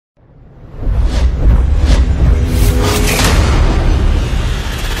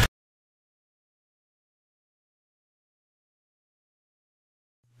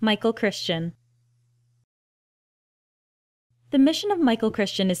Michael Christian. The mission of Michael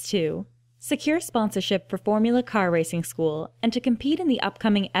Christian is to secure sponsorship for Formula Car Racing School and to compete in the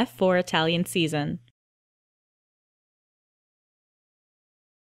upcoming F4 Italian season.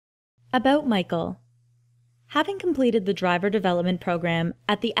 About Michael. Having completed the driver development program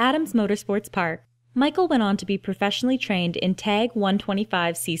at the Adams Motorsports Park, Michael went on to be professionally trained in TAG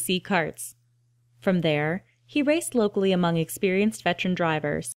 125cc karts. From there, he raced locally among experienced veteran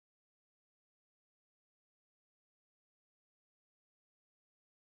drivers.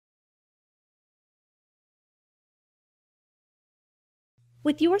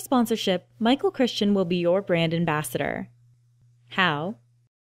 With your sponsorship, Michael Christian will be your brand ambassador. How?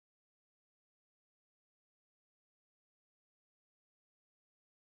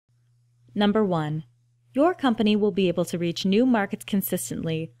 Number 1. Your company will be able to reach new markets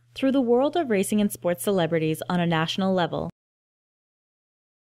consistently through the world of racing and sports celebrities on a national level.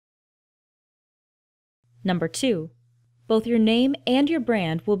 Number 2. Both your name and your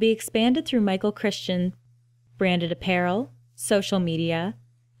brand will be expanded through Michael Christian branded apparel, social media,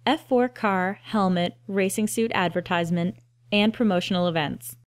 F4 car, helmet, racing suit advertisement, and promotional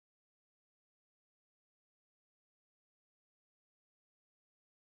events.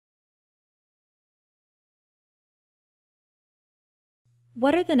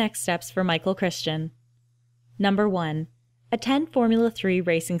 What are the next steps for Michael Christian? Number 1. Attend Formula 3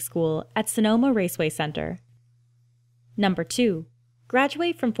 Racing School at Sonoma Raceway Center. Number 2.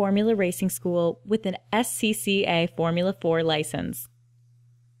 Graduate from Formula Racing School with an SCCA Formula 4 license.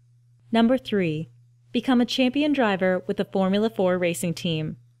 Number 3. Become a champion driver with a Formula 4 racing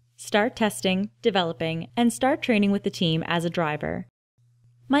team. Start testing, developing, and start training with the team as a driver.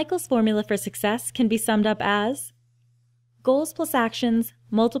 Michael's formula for success can be summed up as goals plus actions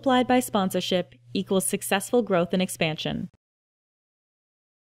multiplied by sponsorship equals successful growth and expansion.